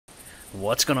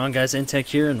What's going on, guys? Intech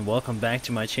here, and welcome back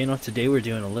to my channel. Today we're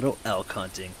doing a little elk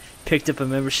hunting. Picked up a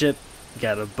membership,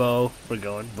 got a bow, we're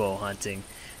going bow hunting.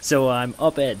 So I'm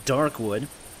up at Darkwood,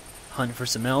 hunting for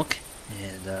some elk,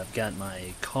 and I've got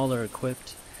my collar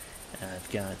equipped.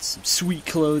 I've got some sweet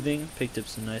clothing, picked up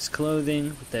some nice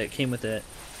clothing that came with that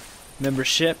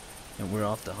membership, and we're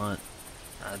off to hunt.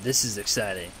 This is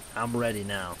exciting. I'm ready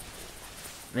now.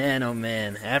 Man, oh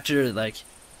man, after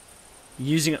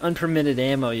using unpermitted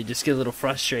ammo, you just get a little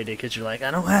frustrated because you're like,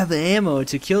 I don't have the ammo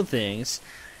to kill things.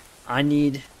 I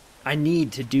need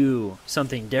to do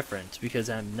something different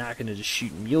because I'm not going to just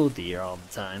shoot mule deer all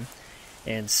the time.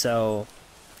 And so,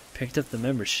 picked up the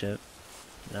membership.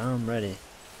 Now I'm ready.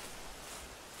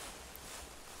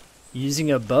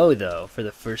 Using a bow, though, for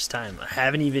the first time. I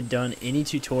haven't even done any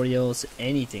tutorials,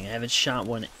 anything. I haven't shot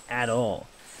one at all.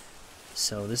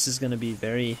 So this is going to be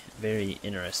very, very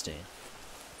interesting.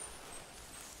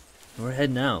 We're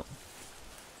heading out.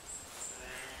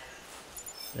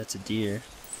 That's a deer.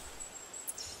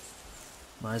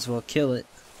 Might as well kill it.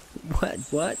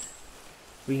 What?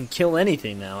 We can kill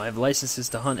anything now. I have licenses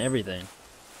to hunt everything.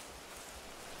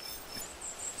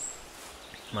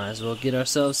 Might as well get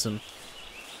ourselves some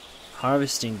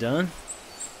harvesting done.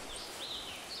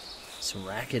 So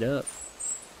rack it up.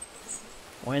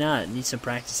 Why not? Need some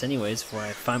practice anyways before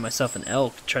I find myself an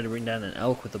elk. Try to bring down an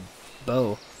elk with a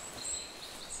bow.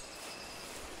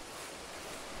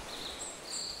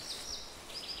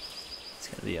 It's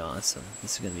gonna be awesome.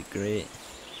 This is gonna be great.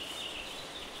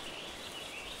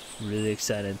 I'm really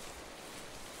excited.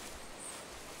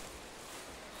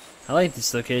 I like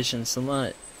this location. It's a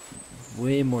lot,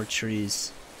 way more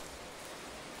trees.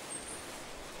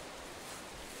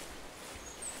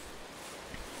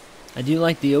 I do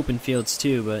like the open fields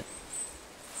too, but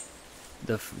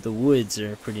the woods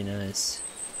are pretty nice.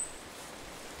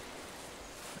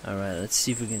 All right, let's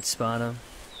see if we can spot them.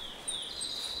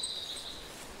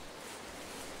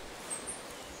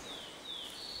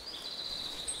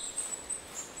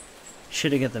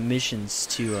 Should have got the missions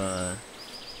to,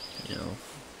 you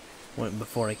know,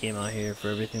 before I came out here for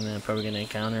everything that I'm probably gonna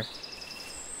encounter.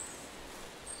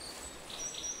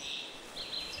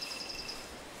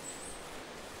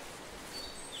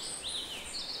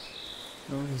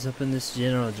 Oh, he's up in this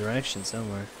general direction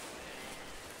somewhere.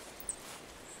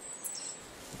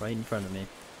 Right in front of me.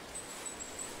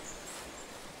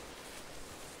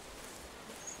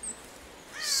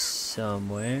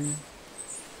 Somewhere.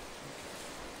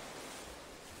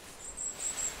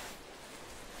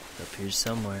 Up here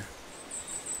somewhere.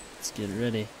 Let's get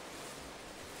ready.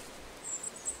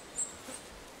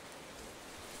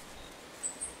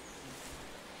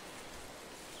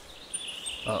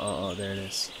 Oh, there it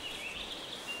is.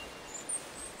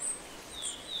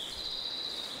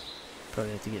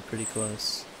 Probably have to get pretty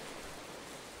close.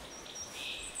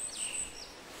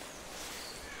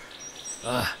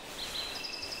 Ah.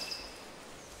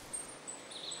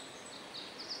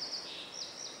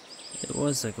 It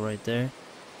was like right there.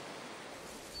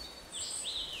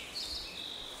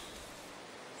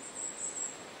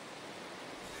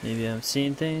 Maybe I'm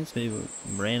seeing things, maybe it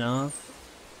ran off.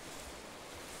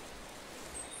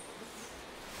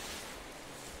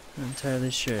 Not entirely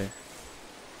sure.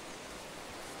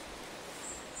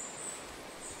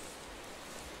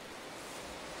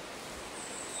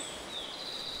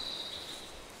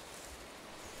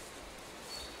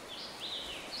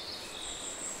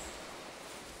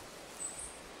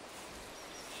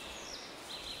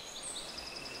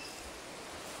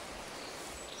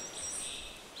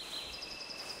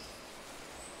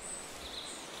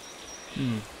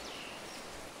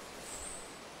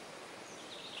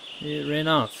 It ran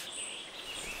off.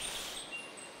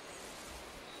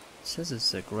 It says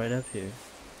it's like right up here.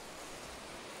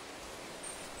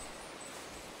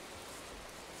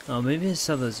 Oh, maybe I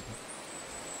saw those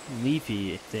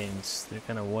leafy things. They're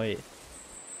kind of white.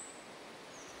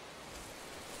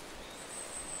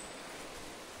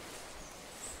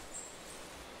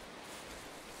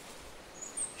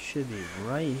 Should be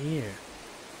right here.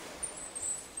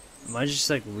 Am I just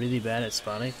like really bad at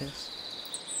spotting things?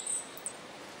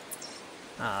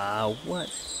 Ah, what?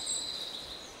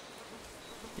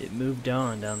 It moved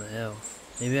on down the hill.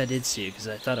 Maybe I did see it because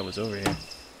I thought it was over here.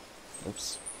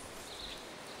 Oops.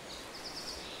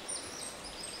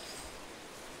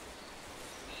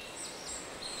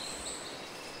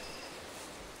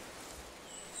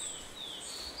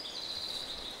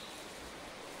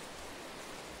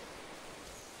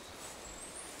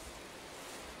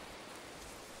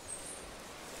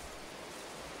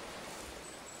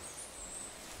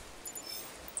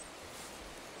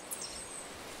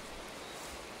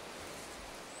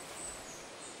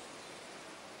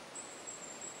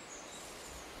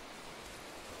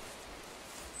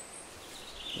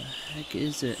 heck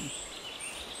is it?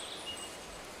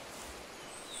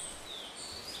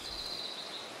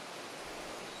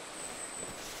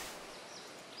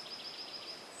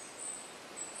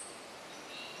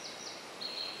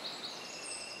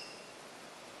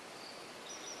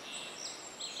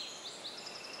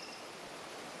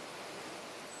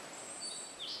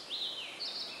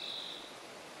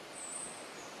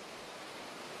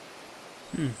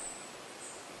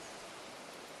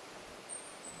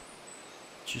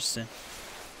 Interesting.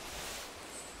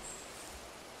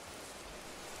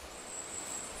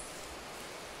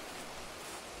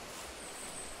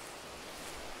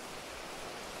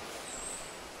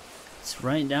 It's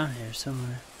right down here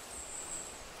somewhere.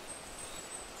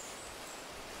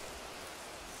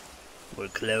 We're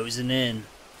closing in.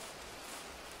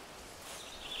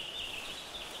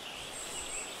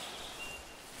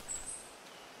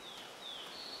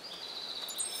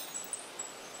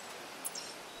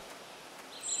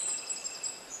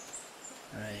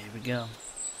 Alright, here we go.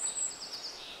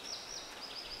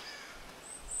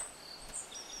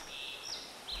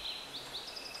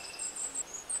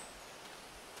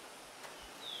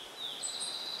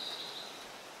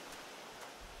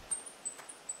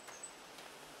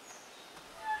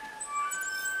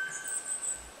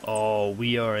 Oh,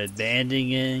 we are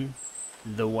abandoning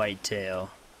the whitetail.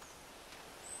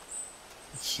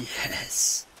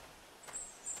 Yes.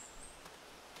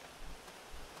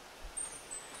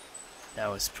 That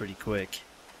was pretty quick.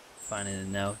 Finding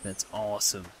an elk, that's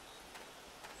awesome.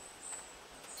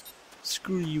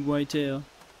 Screw you, whitetail.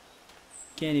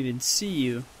 Can't even see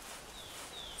you.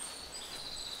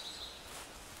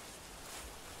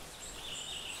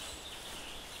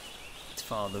 Let's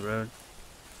follow the road.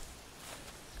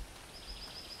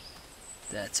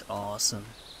 That's awesome.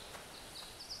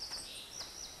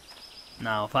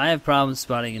 Now, if I have problems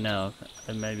spotting an elk,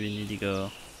 I maybe need to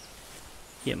go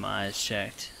get my eyes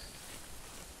checked.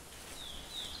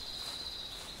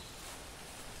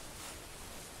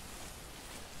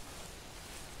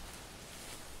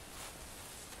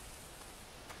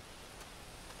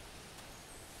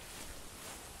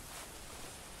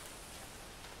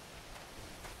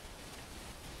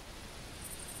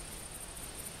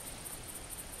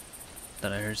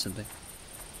 Thought I heard something.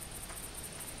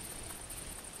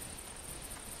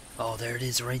 Oh, there it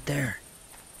is right there.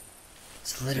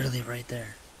 It's literally right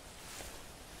there.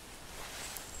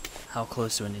 How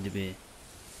close do I need to be?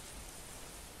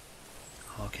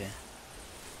 Okay.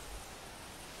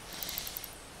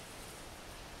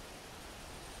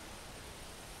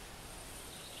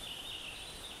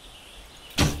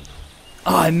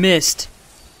 Oh, I missed.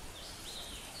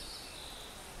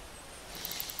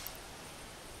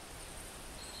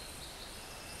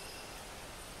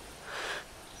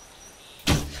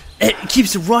 It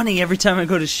keeps running every time I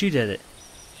go to shoot at it.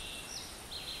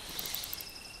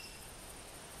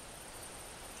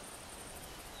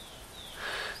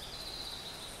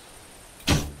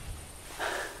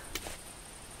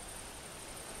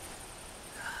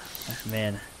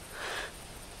 Man.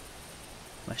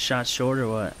 My shot short or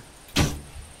what?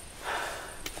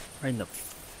 Right in the...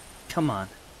 Come on.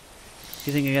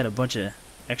 You think I got a bunch of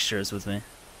extras with me?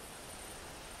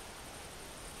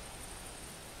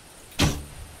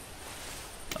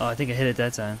 Oh, I think I hit it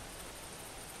that time.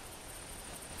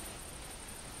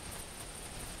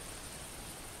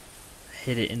 I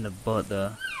hit it in the butt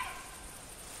though.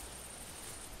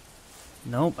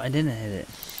 Nope, I didn't hit it.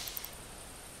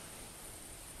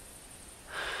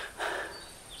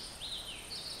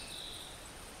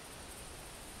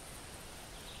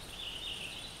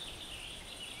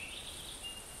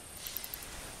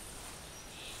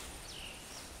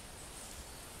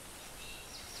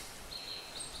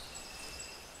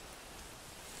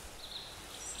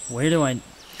 Where do I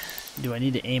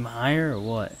need to aim higher or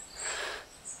what?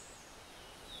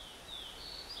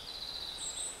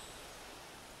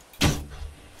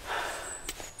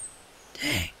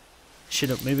 Dang.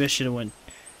 Maybe I should have went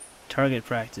target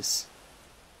practice.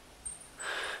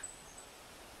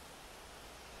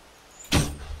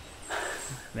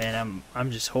 Man,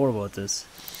 I'm just horrible at this.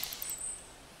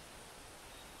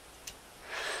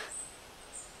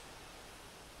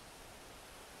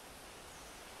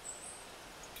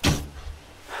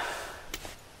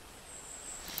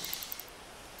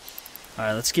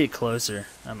 Alright, let's get closer.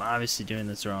 I'm obviously doing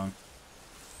this wrong.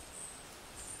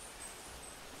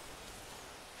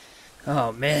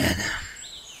 Oh man.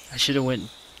 I should have went and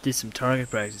did some target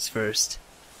practice first.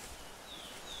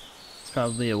 It's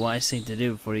probably a wise thing to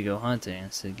do before you go hunting,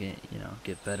 is to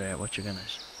get better at what you're gonna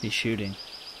be shooting.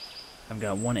 I've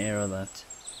got one arrow left.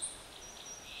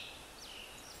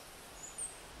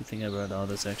 You think I brought all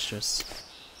those extras?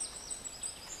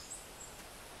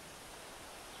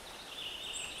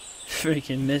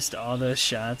 Freaking missed all those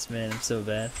shots, man. I'm so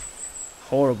bad.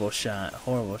 Horrible shot.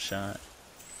 Horrible shot.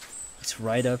 It's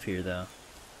right up here, though.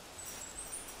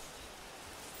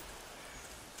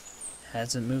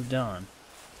 Hasn't moved on.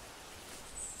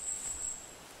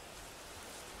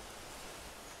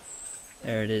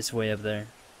 There it is, way up there.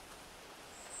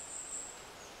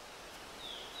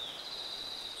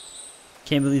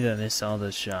 Can't believe I missed all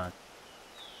those shots.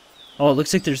 Oh, it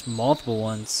looks like there's multiple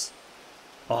ones.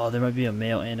 Oh, there might be a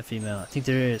male and a female. I think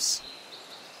there is.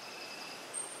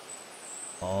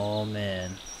 Oh,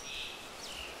 man.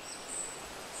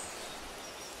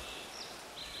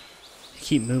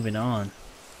 Keep moving on.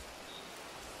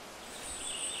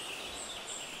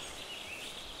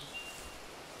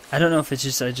 I don't know if it's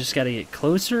just I just gotta get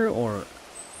closer, or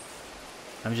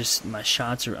I'm just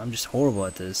I'm just horrible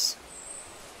at this.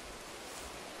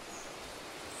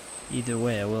 Either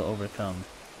way, I will overcome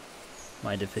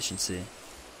my deficiency.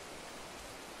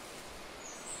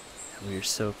 We are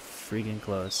so freaking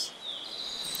close.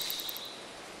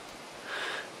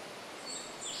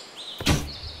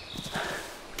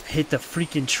 I hit the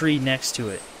freaking tree next to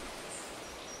it.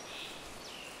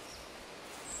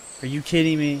 Are you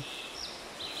kidding me?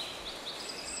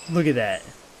 Look at that.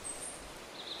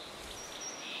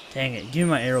 Dang it, give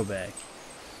me my arrow back.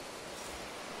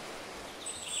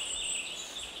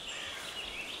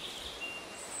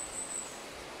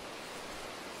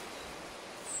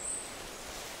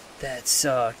 That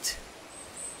sucked.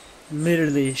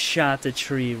 Literally shot the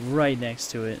tree right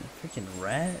next to it. Freaking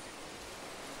rat.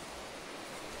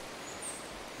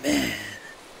 Man.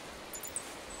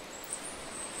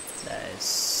 That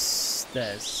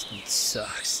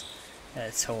sucks.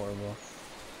 That's horrible.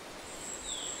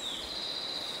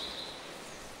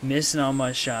 Missing all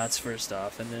my shots first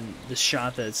off, and then the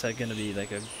shot that's like gonna be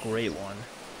like a great one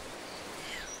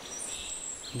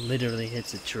literally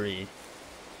hits a tree.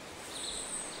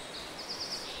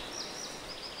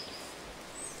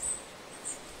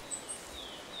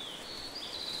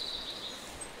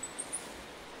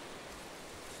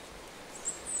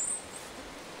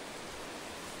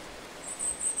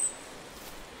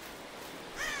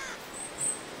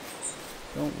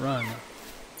 Don't run.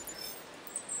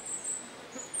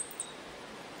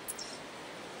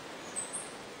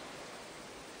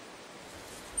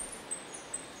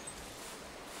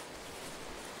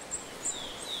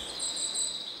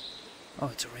 Oh,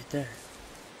 it's right there.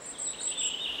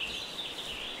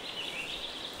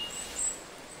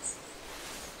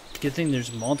 Good thing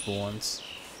there's multiple ones.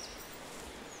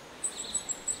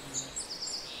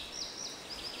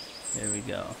 There we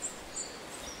go.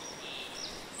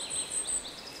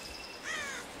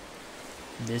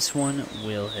 This one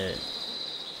will hit.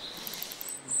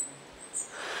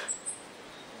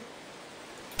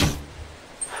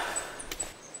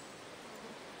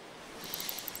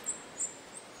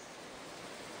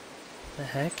 The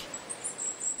heck?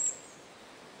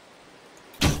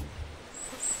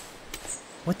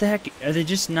 What the heck? Are they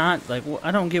just not like? Well,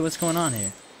 I don't get what's going on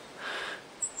here.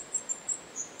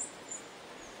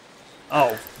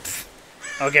 Oh,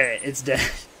 okay, it's dead.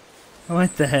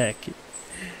 What the heck?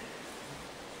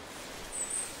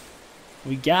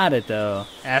 We got it though.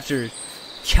 After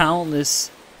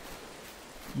countless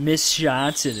missed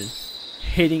shots and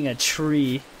hitting a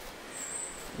tree,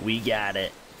 we got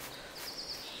it.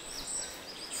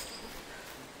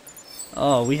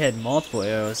 Oh, we had multiple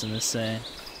arrows in this thing.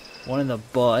 One in the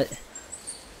butt,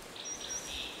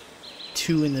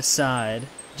 two in the side.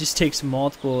 It just takes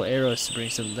multiple arrows to bring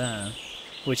something down,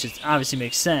 which is obviously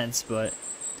makes sense, but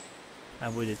I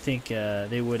would think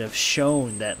they would have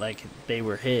shown that like they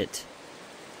were hit.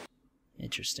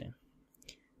 Interesting.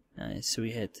 Nice. So we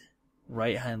hit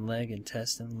right hind leg,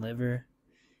 intestine, liver.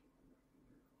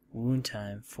 Wound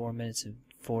time 4 minutes and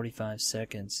 45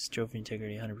 seconds. Trophy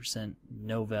integrity 100%.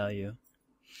 No value.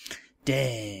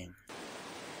 Dang.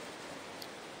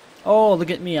 Oh, look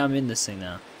at me. I'm in this thing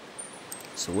now.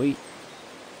 Sweet.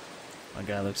 My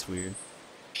guy looks weird.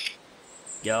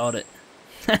 Got it.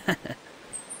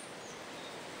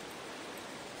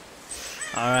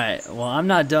 Alright, well, I'm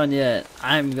not done yet.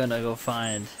 I'm gonna go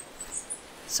find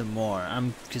some more.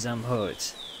 Because I'm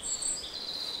hooked.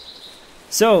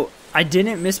 So, I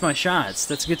didn't miss my shots.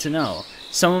 That's good to know.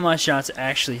 Some of my shots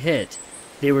actually hit.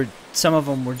 Some of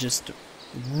them were just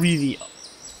really,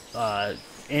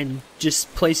 in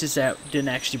just places that didn't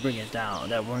actually bring it down,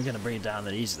 that weren't gonna bring it down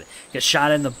that easily. Got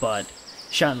shot in the butt,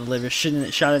 shot in the liver,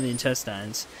 shot in the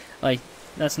intestines. Like,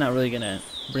 that's not really gonna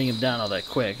bring him down all that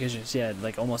quick. As you can see, I had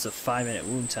like almost a 5-minute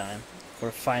wound time before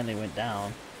it finally went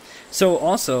down. So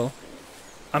also,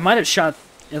 I might have shot,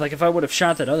 like if I would have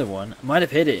shot that other one, I might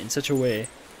have hit it in such a way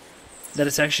that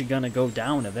it's actually gonna go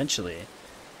down eventually.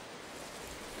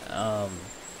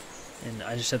 And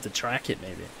I just have to track it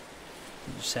maybe.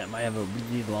 Might have a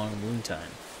really long balloon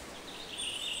time.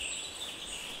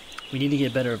 We need to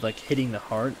get better at like hitting the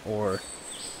heart or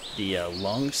the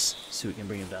lungs so we can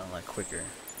bring them down a lot quicker.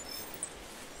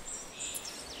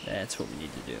 That's what we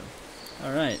need to do.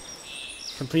 Alright.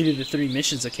 Completed the 3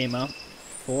 missions that came out.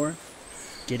 4.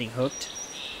 Getting hooked.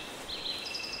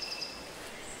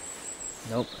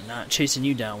 Nope, I'm not chasing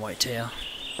you down, Whitetail.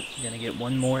 I'm gonna get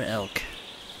one more elk.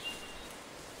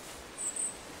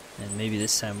 And maybe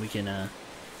this time we can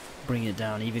bring it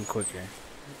down even quicker.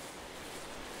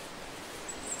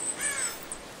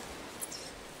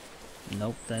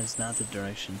 Nope, that's not the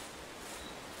direction.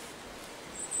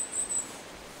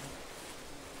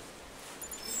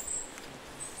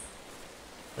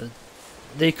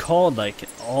 They called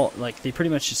they pretty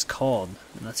much just called,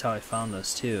 and that's how I found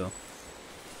those two.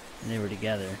 And they were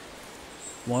together.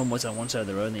 One was on one side of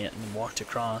the road and they walked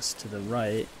across to the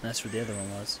right, and that's where the other one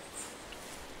was.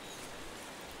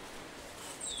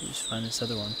 So just find this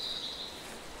other one.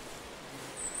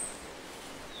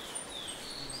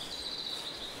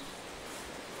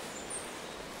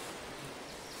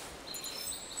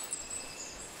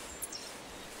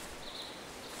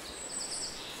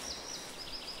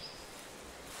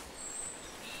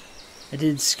 I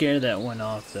did scare that one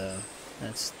off though.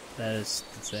 That is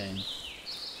the thing.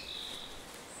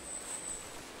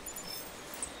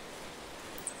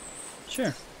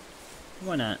 Sure.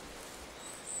 Why not?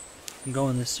 I'm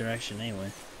going this direction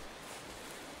anyway.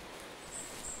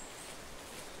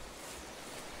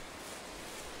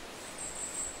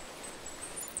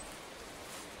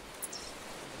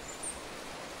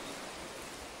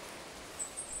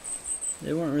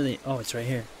 They weren't really. Oh, it's right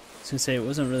here. I was gonna say it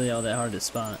wasn't really all that hard to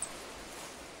spot.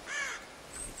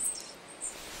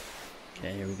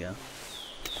 Okay, here we go.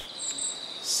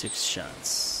 6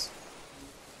 shots.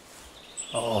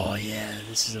 Oh yeah,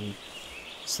 this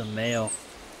is a male.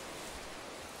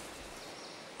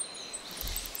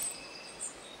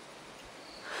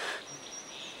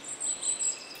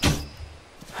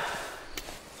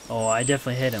 Oh, I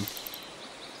definitely hit him.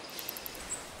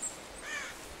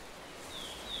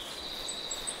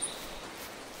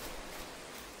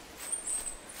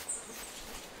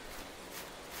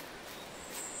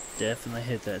 Definitely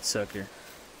hit that sucker.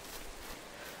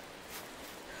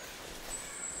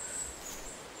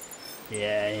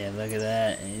 Yeah, look at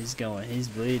that. He's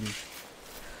bleeding.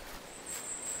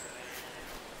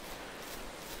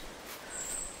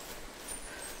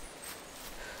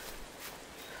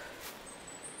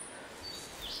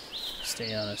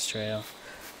 Stay on his trail.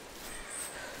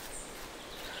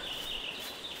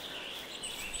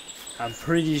 I'm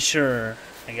pretty sure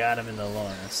I got him in the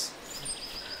lungs.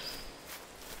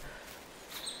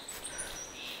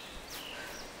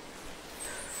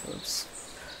 Oops.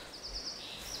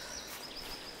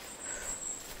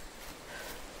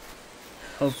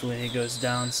 Hopefully he goes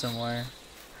down somewhere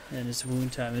and his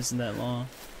wound time isn't that long.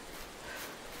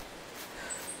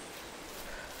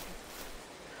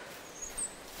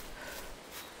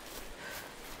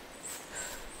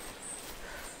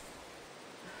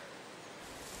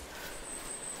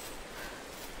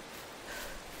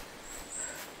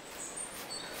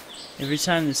 Every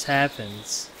time this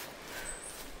happens,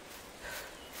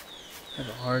 I have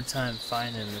a hard time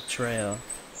finding the trail.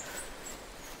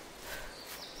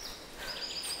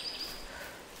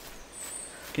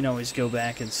 You can always go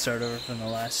back and start over from the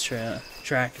last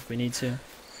track if we need to.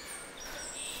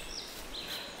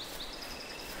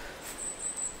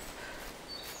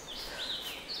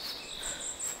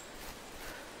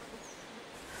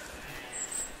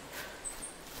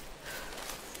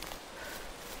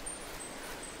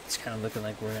 It's kind of looking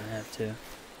like we're gonna have to.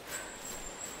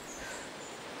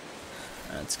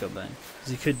 Let's go back.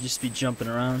 Because he could just be jumping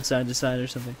around side to side or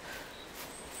something.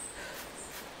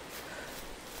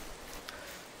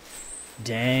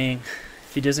 Dang.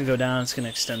 If he doesn't go down, it's going to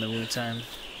extend the wound time.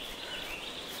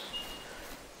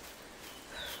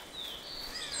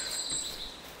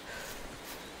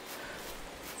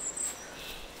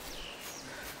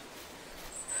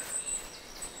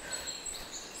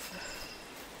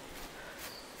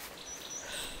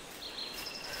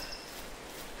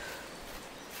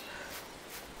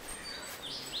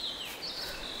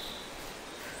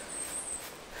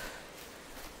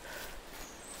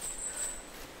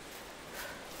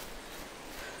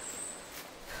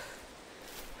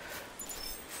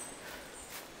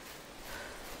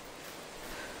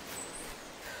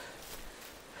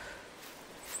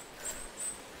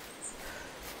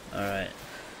 Alright.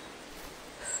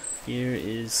 Here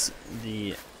is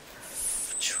the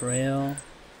trail.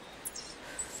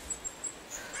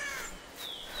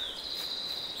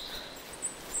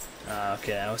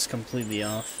 Okay, I was completely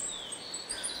off.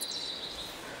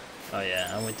 Oh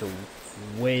yeah, I went the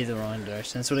way the wrong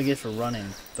direction. That's what I get for running,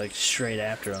 like, straight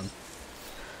after him.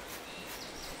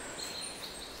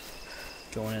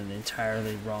 Going in the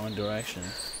entirely wrong direction.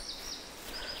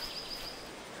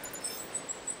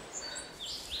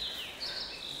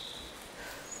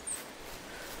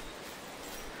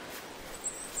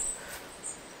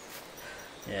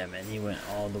 Yeah, man, he went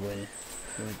all the way.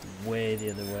 He went way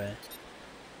the other way.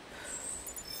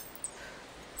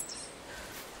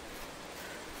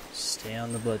 Stay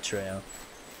on the blood trail.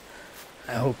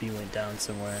 I hope he went down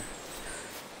somewhere.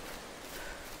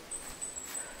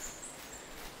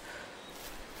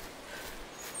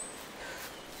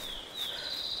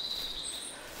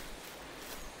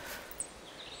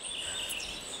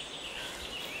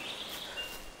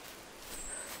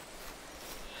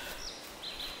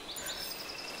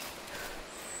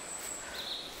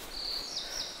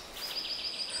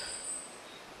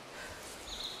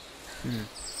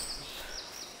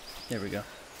 There we go.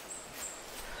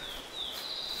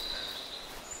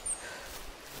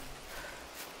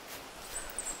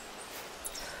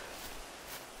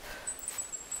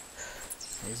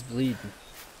 He's bleeding.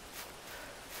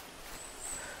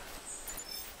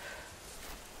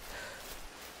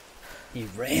 He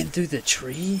ran through the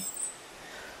tree?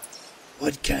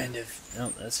 What kind of... No,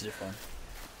 that's a different one.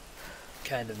 What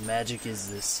kind of magic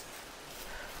is this?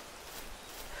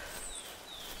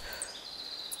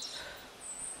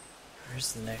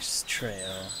 Where's the next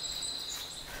trail?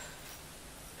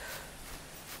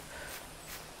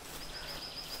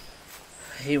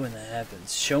 I hate when that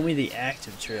happens. Show me the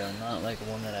active trail, not like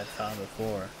one that I've found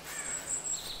before.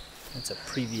 It's a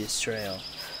previous trail.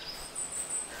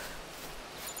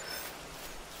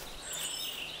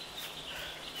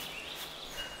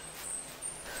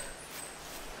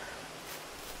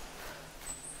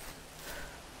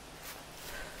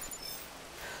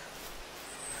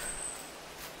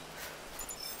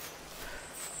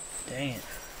 Dang it.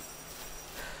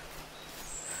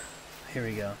 Here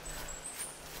we go.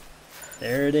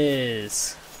 There it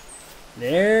is.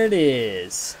 There it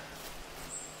is.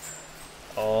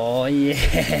 Oh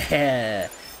yeah.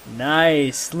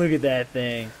 Nice. Look at that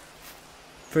thing.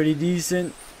 Pretty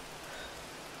decent.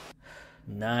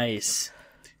 Nice.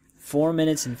 4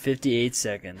 minutes and 58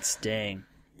 seconds. Dang.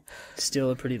 Still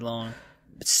a pretty long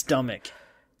stomach.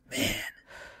 Man.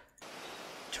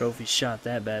 Trophy shot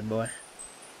that bad boy.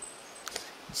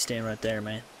 Stand right there,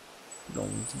 man. We're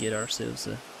going to get ourselves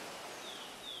a...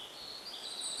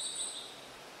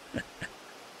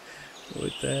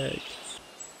 What the heck?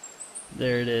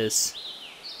 There it is.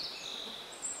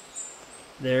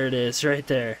 There it is, right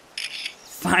there.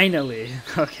 Finally!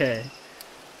 Okay.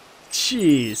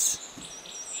 Jeez.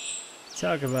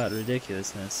 Talk about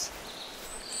ridiculousness.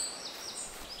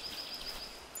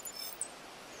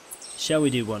 Shall we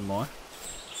do one more?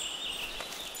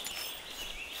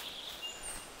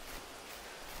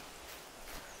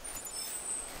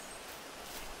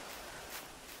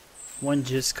 One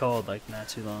just called like not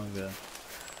too long ago.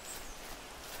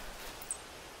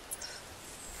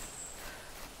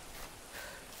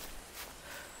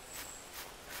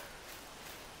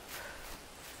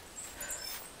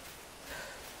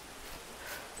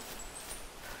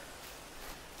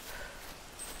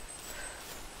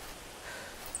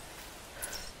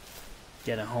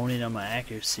 Gotta hone in on my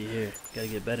accuracy here. Gotta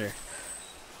get better.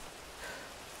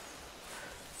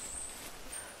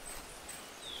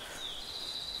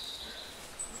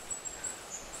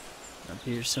 Up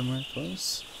here somewhere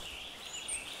close.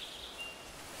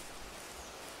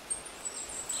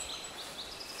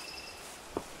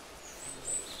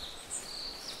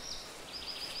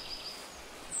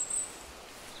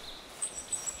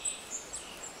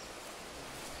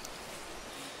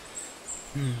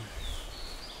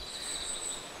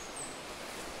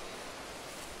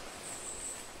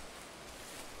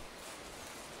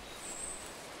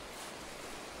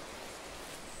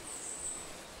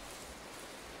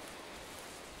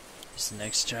 Here's the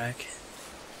next track.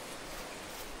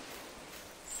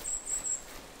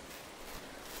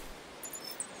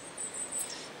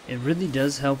 It really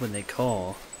does help when they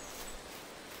call.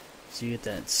 So you get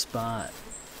that spot.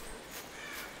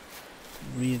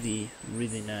 Really,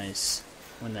 really nice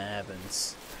when that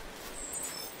happens.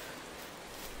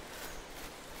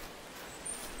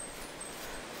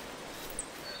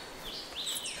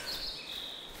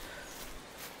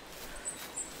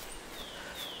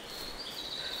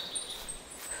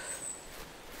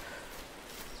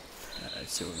 Alright,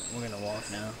 so we're gonna walk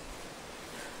now.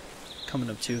 Coming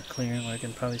up to a clearing where I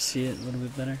can probably see it a little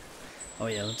bit better. Oh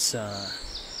yeah, let's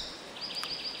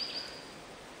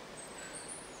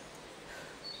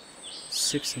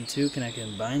 6 and 2. Can I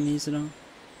combine these at all?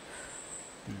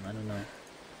 I don't know.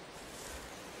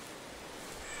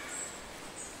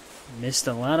 Missed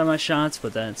a lot of my shots,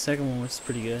 but that second one was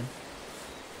pretty good.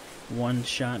 One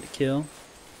shot kill.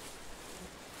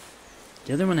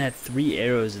 The other one had 3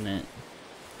 arrows in it,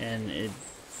 and it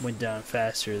went down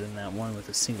faster than that one with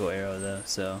a single arrow though,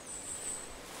 so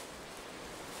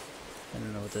I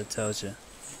don't know what that tells you.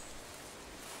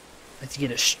 I have to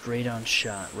get a straight on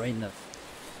shot right in the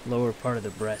lower part of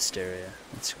the breast area.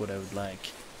 That's what I would like.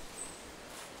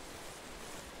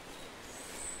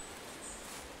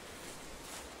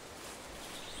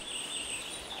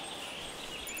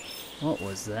 What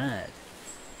was that?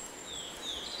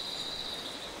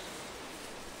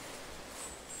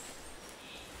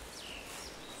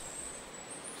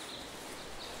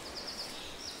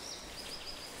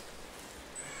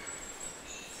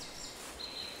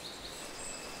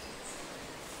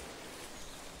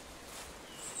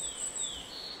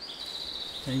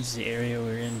 This is the area we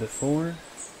were in before,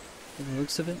 by the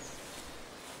looks of it.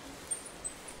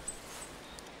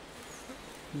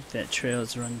 That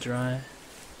trail's run dry.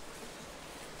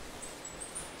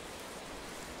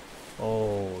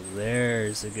 Oh,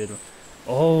 there's a good one.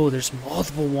 Oh, there's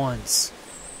multiple ones.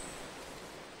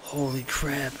 Holy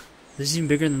crap. This is even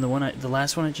bigger than the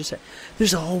last one I just had.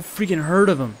 There's a whole freaking herd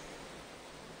of them.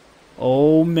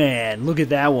 Oh man, look at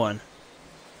that one.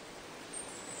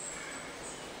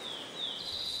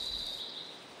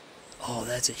 Oh,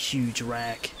 that's a huge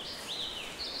rack.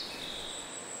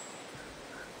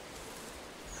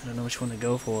 I don't know which one to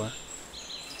go for.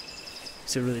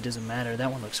 So it really doesn't matter.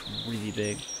 That one looks really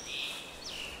big.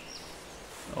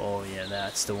 Oh yeah,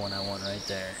 that's the one I want right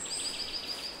there.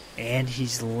 And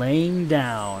he's laying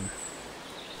down.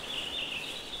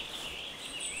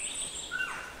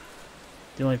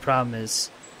 The only problem is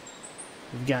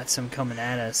we've got some coming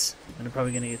at us, and they're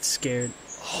probably gonna get scared.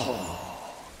 Oh,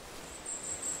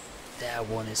 that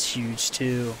one is huge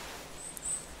too.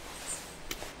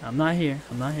 I'm not here.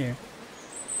 I'm not here.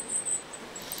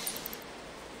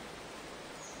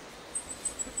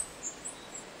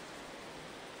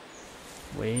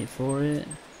 Wait for it.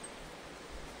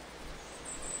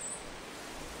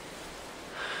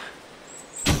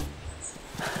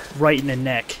 Right in the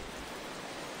neck.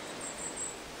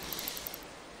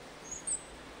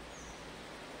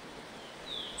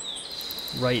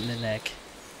 Right in the neck.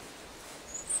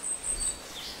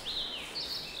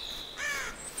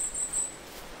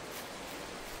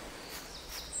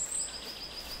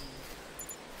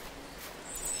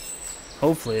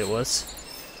 Hopefully it was.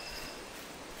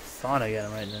 Thought I got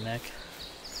him right in the neck.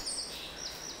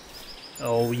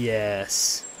 Oh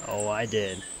yes. Oh, I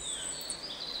did.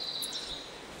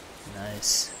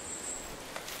 Nice.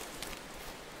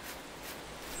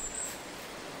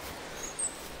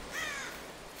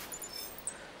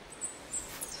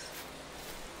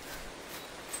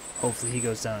 Hopefully he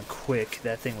goes down quick.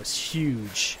 That thing was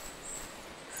huge.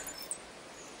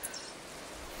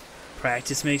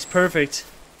 Practice makes perfect.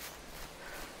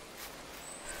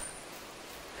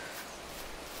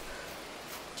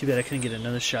 Too bad I couldn't get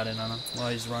another shot in on him while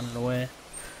he's running away.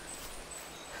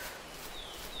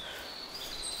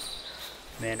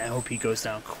 Man, I hope he goes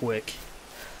down quick.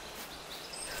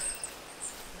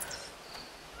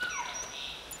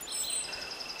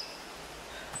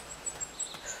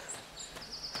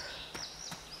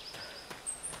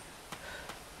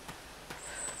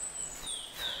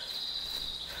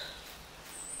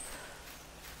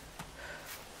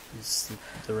 Is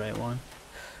the right one?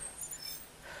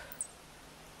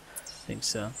 I think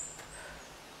so.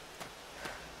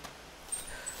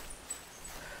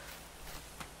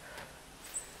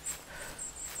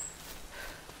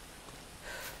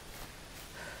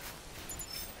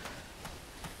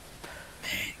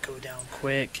 Man, go down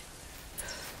quick.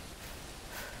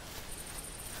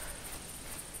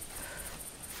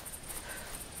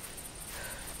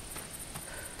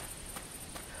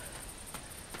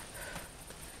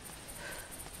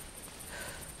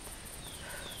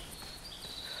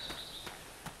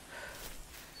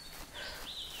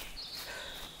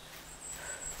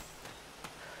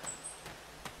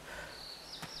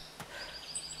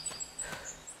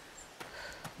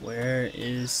 Where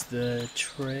is the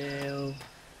trail?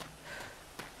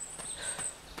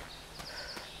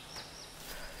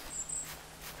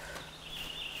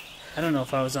 I don't know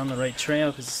if I was on the right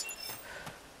trail because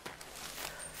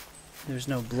there's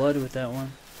no blood with that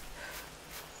one.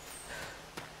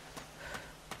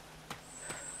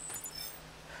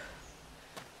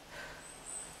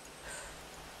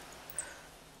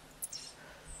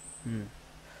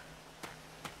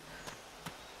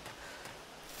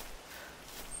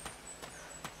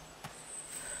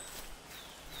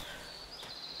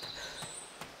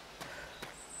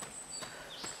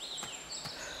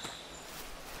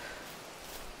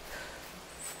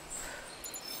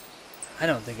 I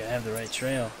don't think I have the right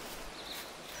trail.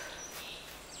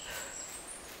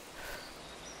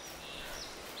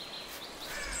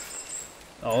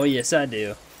 Oh, yes I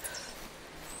do.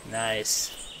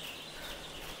 Nice.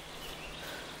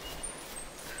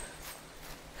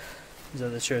 These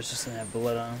other chairs just gonna have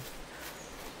blood on them.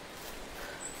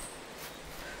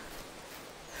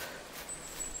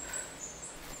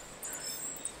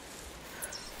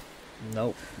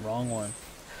 Nope, wrong one.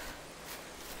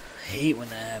 I hate when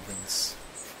that happens.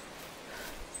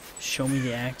 Show me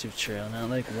the active trail, not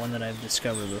like one that I've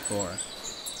discovered before.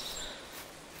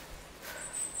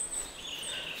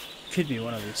 Could be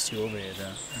one of these two over here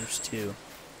though. There's two.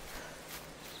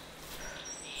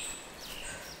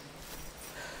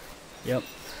 Yep.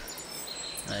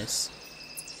 Nice.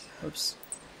 Oops.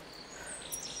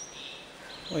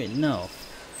 Wait, no.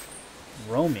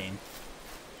 Roaming?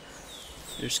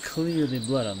 There's clearly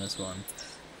blood on this one.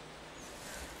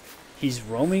 He's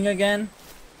roaming again?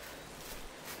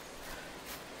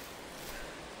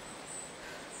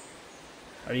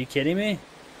 Are you kidding me?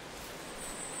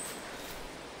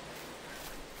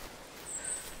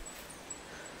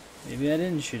 Maybe I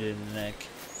didn't shoot it in the neck.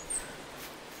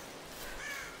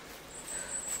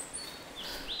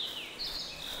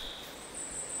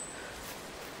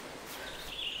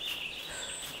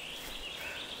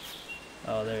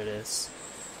 Oh, there it is.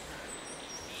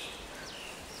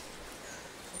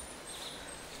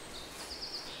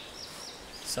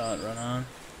 Saw it run on.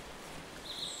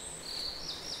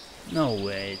 No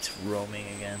way, it's roaming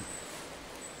again.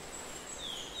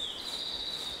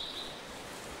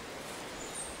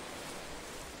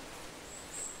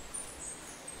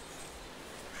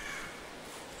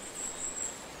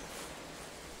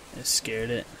 I scared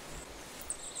it.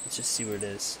 Let's just see where it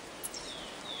is.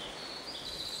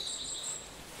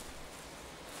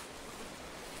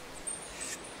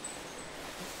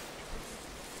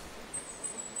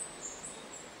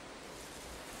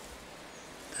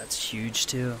 That's huge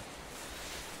too.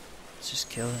 Let's just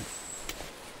kill it.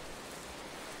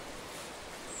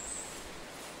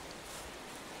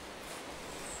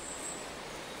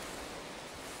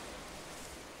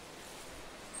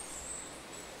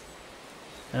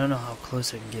 I don't know how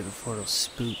close I can get before it'll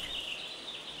spook.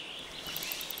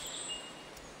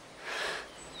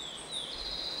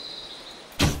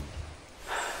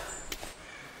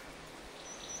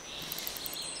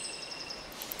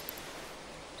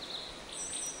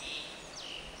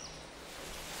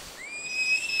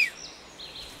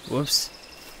 Whoops.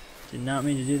 Did not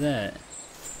mean to do that.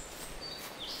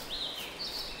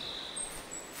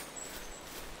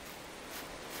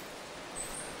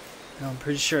 I'm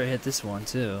pretty sure I hit this one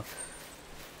too.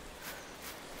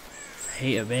 I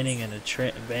hate abandoning a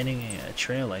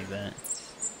trail like that.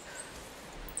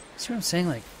 See what I'm saying?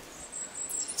 Like,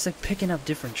 it's like picking up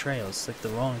different trails. It's like the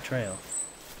wrong trail.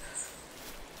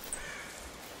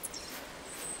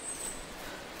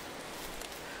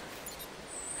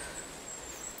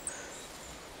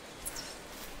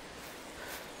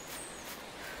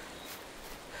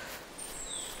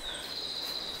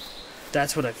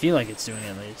 That's what I feel like it's doing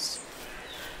at least.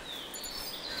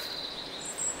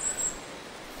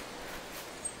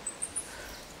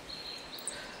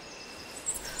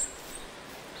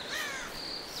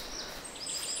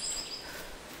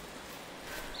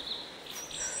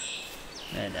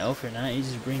 Man, elk are not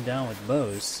easy to bring down with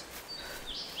bows.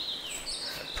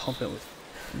 Pump it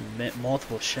with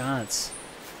multiple shots.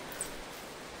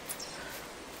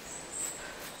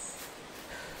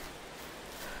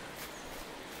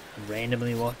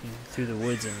 Randomly walking through the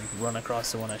woods and run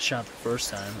across the one I shot the first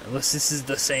time. Unless this is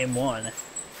the same one.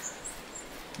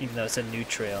 Even though it's a new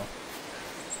trail.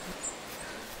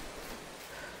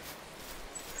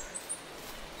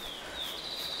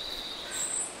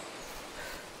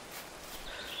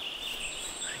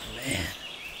 Like, man.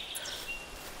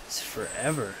 It's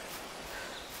forever.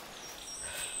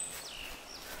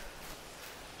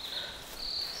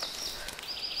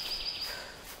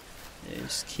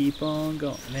 Just keep on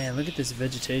going. Man, look at this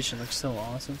vegetation. Looks so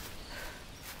awesome.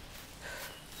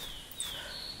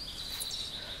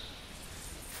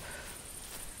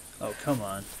 Oh, come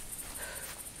on.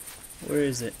 Where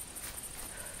is it?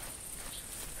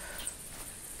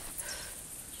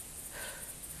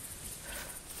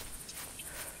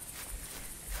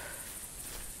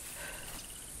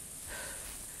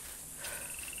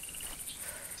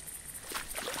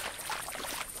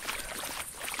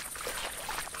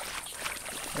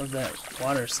 Love that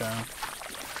water sound.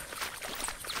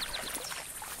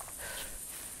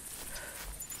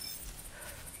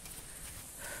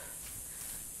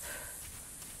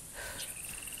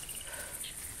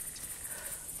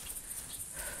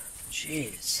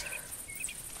 Jeez.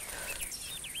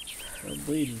 Still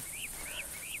bleeding.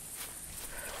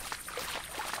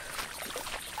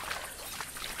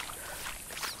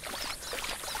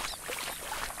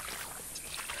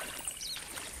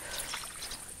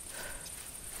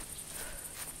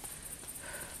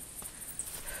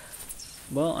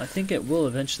 Well, I think it will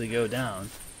eventually go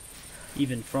down,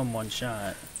 even from one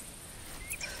shot.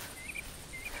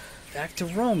 Back to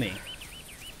roaming.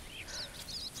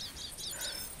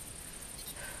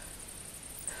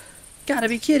 Gotta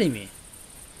be kidding me.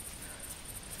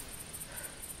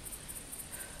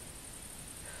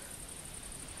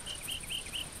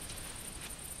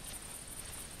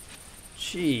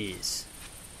 Jeez.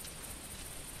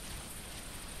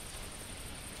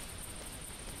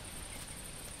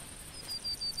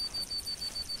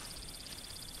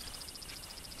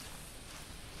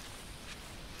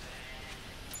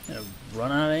 Gonna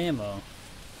run out of ammo.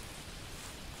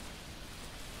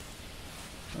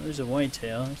 Oh, there's a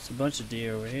whitetail. There's a bunch of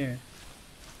deer over here.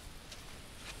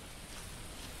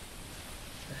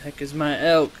 The heck is my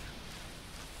elk?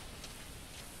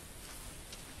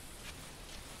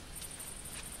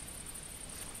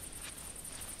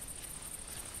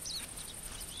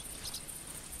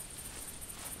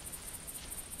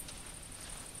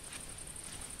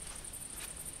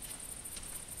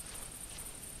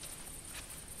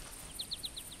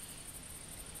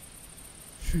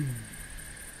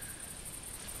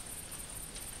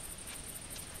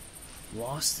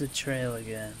 Lost the trail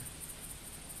again.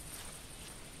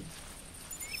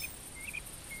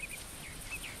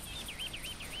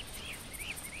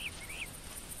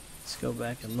 Let's go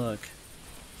back and look.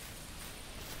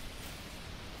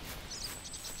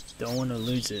 Don't want to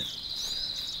lose it.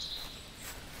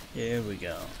 Here we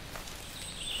go.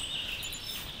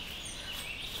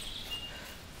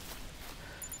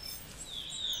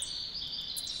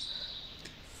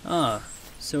 Ah,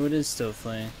 so it is still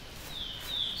flaying.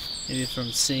 Maybe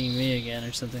from seeing me again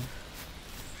or something.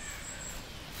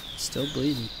 Still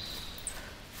bleeding.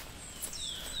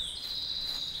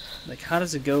 Like, how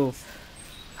does it go?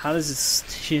 How does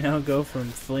it, you know, go from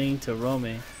fleeing to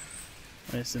roaming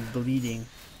when it's bleeding?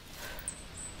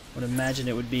 I would imagine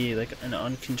it would be like an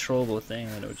uncontrollable thing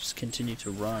that it would just continue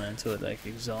to run until it like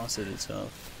exhausted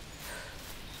itself.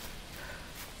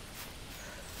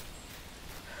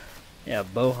 Yeah,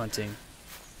 bow hunting.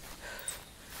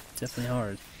 Definitely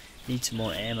hard. Need some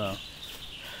more ammo.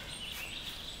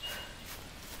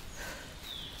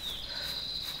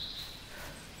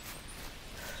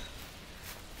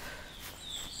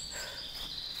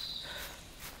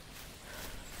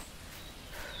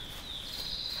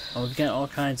 Oh, we've got all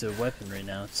kinds of weaponry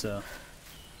now, so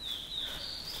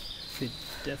could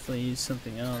definitely use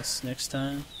something else next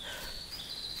time.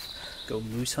 Go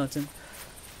moose hunting.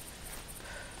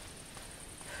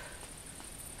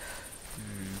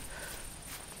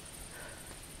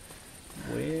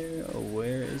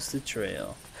 Where is the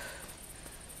trail?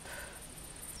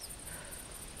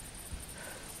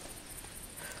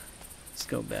 Let's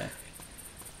go back.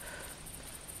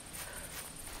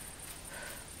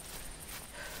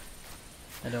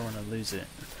 I don't want to lose it.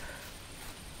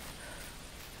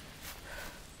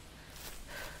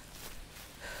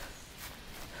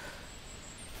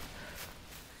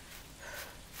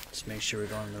 Just make sure we're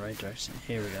going in the right direction.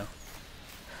 Here we go.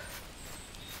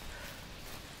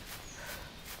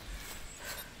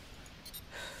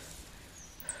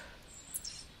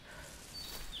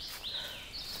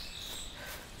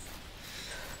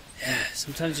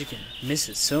 Sometimes you can miss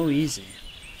it so easy.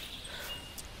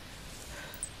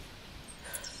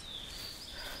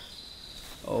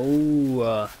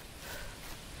 Oh,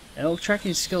 elk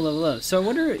tracking skill level up. So I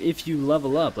wonder if you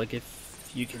level up, like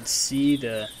if you can see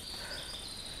the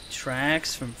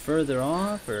tracks from further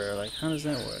off, or like how does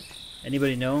that work?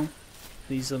 Anybody know?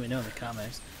 Please let me know in the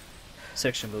comments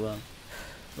section below.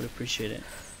 Would appreciate it.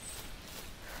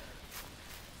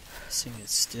 This thing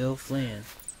is still fleeing.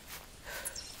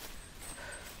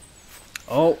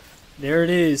 Oh, there it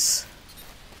is.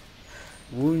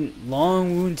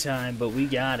 Long wound time, but we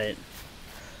got it.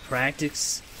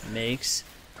 Practice makes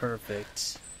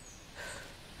perfect.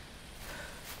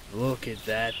 Look at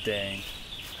that thing.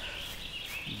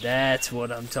 That's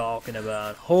what I'm talking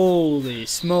about. Holy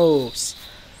smokes.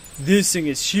 This thing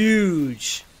is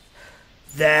huge.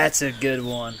 That's a good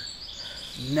one.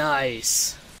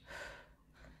 Nice.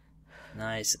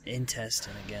 Nice.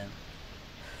 Intestine again.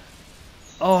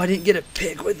 Oh, I didn't get a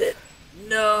pick with it.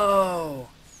 No.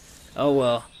 Oh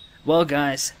well. Well,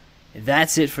 guys,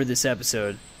 that's it for this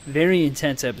episode. Very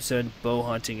intense episode. Bow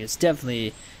hunting is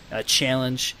definitely a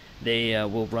challenge. They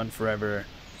will run forever.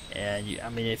 And I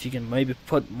mean, if you can maybe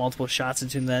put multiple shots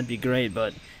into him, that'd be great.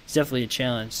 But it's definitely a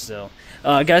challenge. So,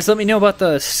 guys, let me know about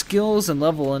the skills and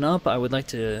leveling up. I would like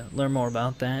to learn more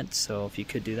about that. So if you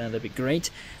could do that, that'd be great.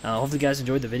 Hopefully, you guys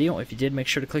enjoyed the video. If you did, make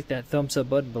sure to click that thumbs up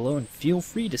button below, and feel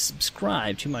free to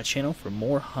subscribe to my channel for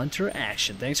more hunter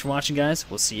action. Thanks for watching, guys.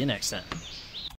 We'll see you next time.